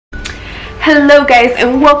Hello guys,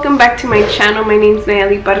 and welcome back to my channel. My name is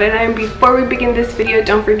Nallely-CUDIRRJQ, and before we begin this video,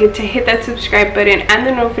 don't forget to hit that subscribe button and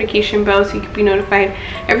the notification bell so you can be notified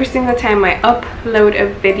every single time I upload a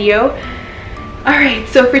video. Alright,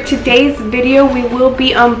 so for today's video we will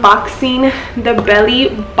be unboxing the belly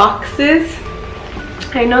boxes.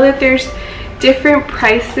 I know that there's different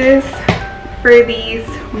prices for these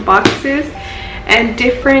boxes and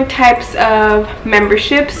different types of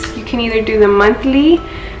memberships. You can either do the monthly,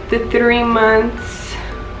 the 3 months,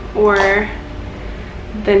 or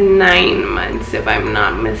the 9 months if I'm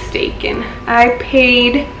not mistaken. I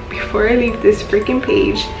paid, before I leave this freaking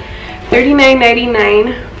page,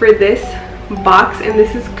 $39.99 for this box, and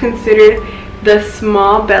this is considered the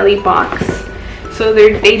small belly box. So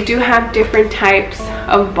they do have different types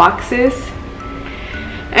of boxes,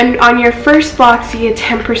 and on your first box you get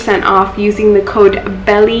 10% off using the code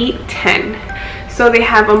BELLY10. So they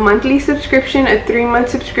have a monthly subscription, a 3-month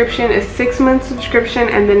subscription, a 6-month subscription,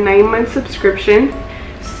 and the 9-month subscription.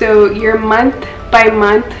 So your month by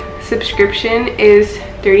month subscription is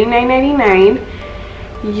 $39.99.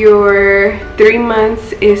 Your 3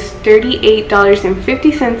 months is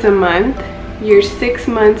 $38.50 a month. Your 6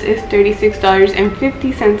 months is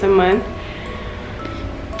 $36.50 a month.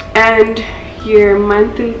 And your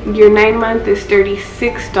 9 month is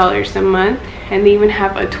 $36 a month. And they even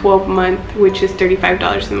have a 12 month, which is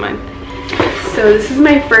 $35 a month. So this is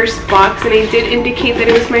my first box, and I did indicate that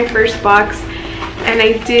it was my first box, and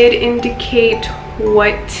I did indicate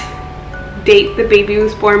what date the baby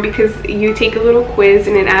was born, because you take a little quiz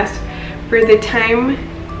and it asks for the time,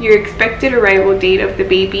 your expected arrival date of the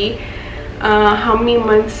baby, how many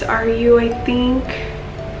months are you, I think,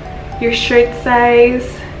 your shirt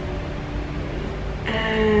size,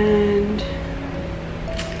 and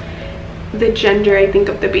the gender, I think,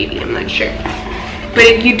 of the baby. I'm not sure,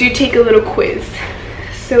 but you do take a little quiz.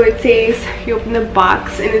 So it says, you open the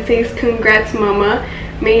box and it says, "Congrats mama,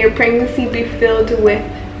 may your pregnancy be filled with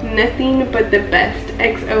nothing but the best,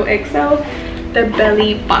 XOXO, the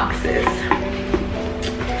belly boxes."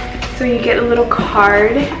 So you get a little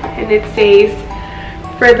card and it says,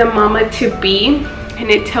 "For the mama to be," and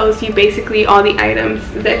it tells you basically all the items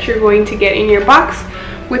that you're going to get in your box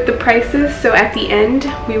with the prices. So at the end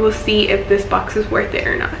we will see if this box is worth it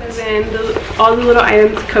or not. And then all the little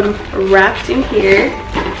items come wrapped in here.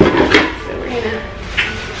 So we're gonna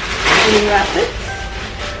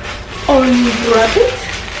unwrap it.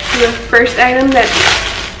 The first item that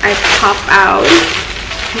I pop out,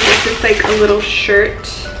 this is like a little shirt,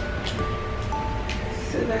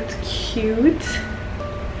 so that's cute.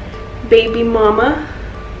 Baby mama.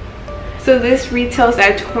 So this retails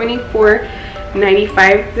at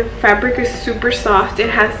 $24.95. The fabric is super soft. It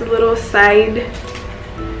has the little side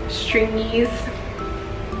stringies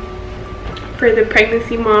for the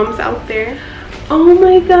pregnancy moms out there. Oh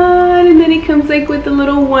my god, and then it comes like with a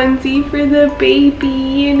little onesie for the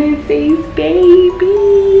baby, and it says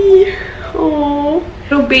baby. Oh,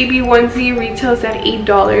 little baby onesie retails at $8.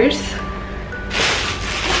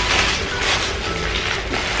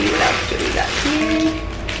 Let's see what else do we got here.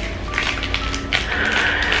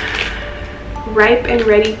 Ripe and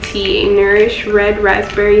Ready Tea, a nourished red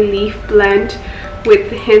raspberry leaf blend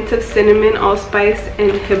with hints of cinnamon, allspice,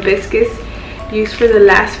 and hibiscus, used for the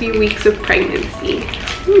last few weeks of pregnancy.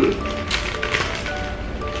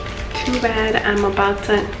 Too bad I'm about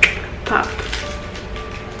to pop.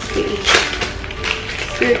 Okay.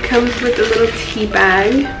 So it comes with a little tea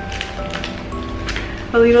bag,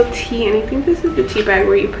 a little tea, and I think this is the tea bag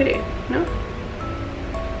where you put it, no?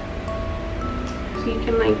 So you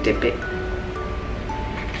can like dip it.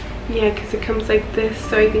 Yeah, because it comes like this,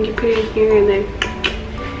 so I think you put it in here and then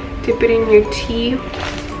dip it in your tea.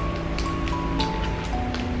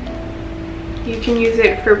 You can use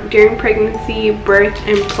it for during pregnancy, birth,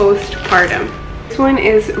 and postpartum. This one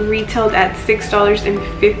is retailed at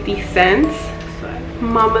 $6.50.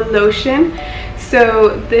 Mama lotion.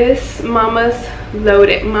 So this Mama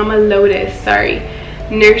Lotus,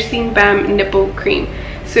 nursing balm nipple cream.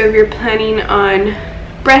 So if you're planning on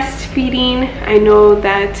breastfeeding, I know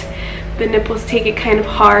that the nipples take it kind of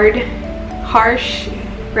harsh,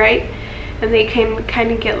 right? And they can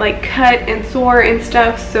kind of get like cut and sore and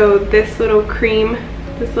stuff. So this little cream,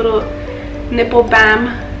 this little nipple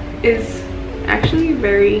balm is actually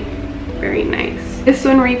very, very nice. This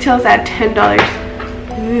one retails at $10.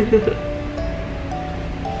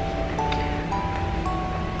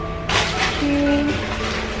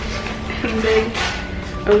 And then,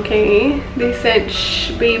 okay, they said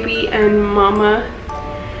shh baby and mama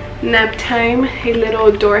nap time, a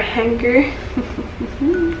little door hanger.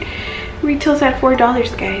 Retails at $4,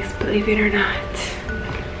 guys, believe it or not.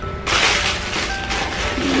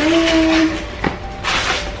 then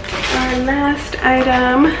our last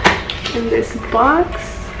item in this box,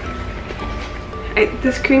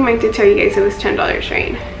 this cream, I did tell you guys it was $10,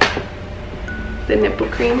 right? The nipple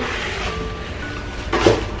cream.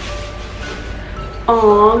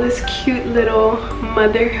 Oh, this cute little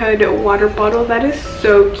motherhood water bottle. That is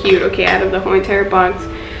so cute. Okay, out of the whole entire box,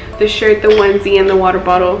 the shirt, the onesie, and the water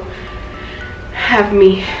bottle have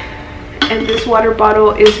me. And this water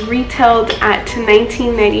bottle is retailed at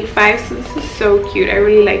 $19.95, so this is so cute. I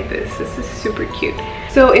really like this. This is super cute.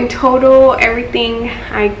 So in total, everything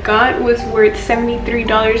I got was worth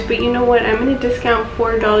 $73, but you know what? I'm gonna discount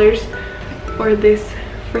 $4 for this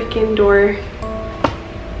freaking door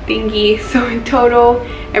thingy. So in total,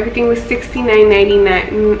 everything was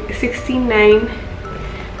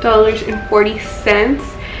 $69.40,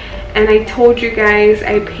 and I told you guys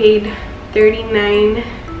I paid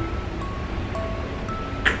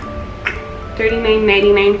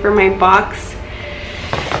 $39.99 for my box.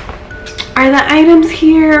 Are the items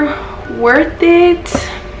here worth it?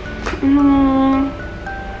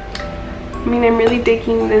 I mean, I'm really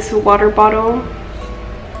digging this water bottle,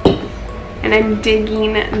 and I'm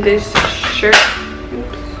digging this shirt.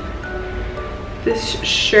 Oops. This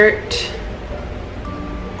shirt,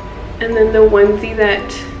 and then the onesie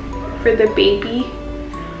that for the baby.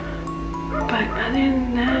 But other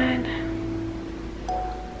than that,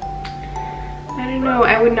 I don't know.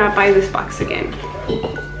 I would not buy this box again.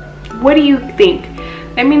 What do you think?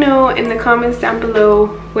 Let me know in the comments down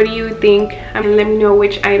below. What do you think? And let me know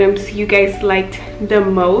which items you guys liked the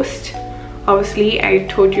most. Obviously, I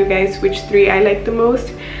told you guys which 3 I liked the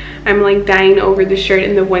most. I'm like dying over the shirt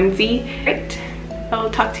and the onesie. Right, I'll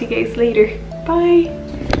talk to you guys later. Bye.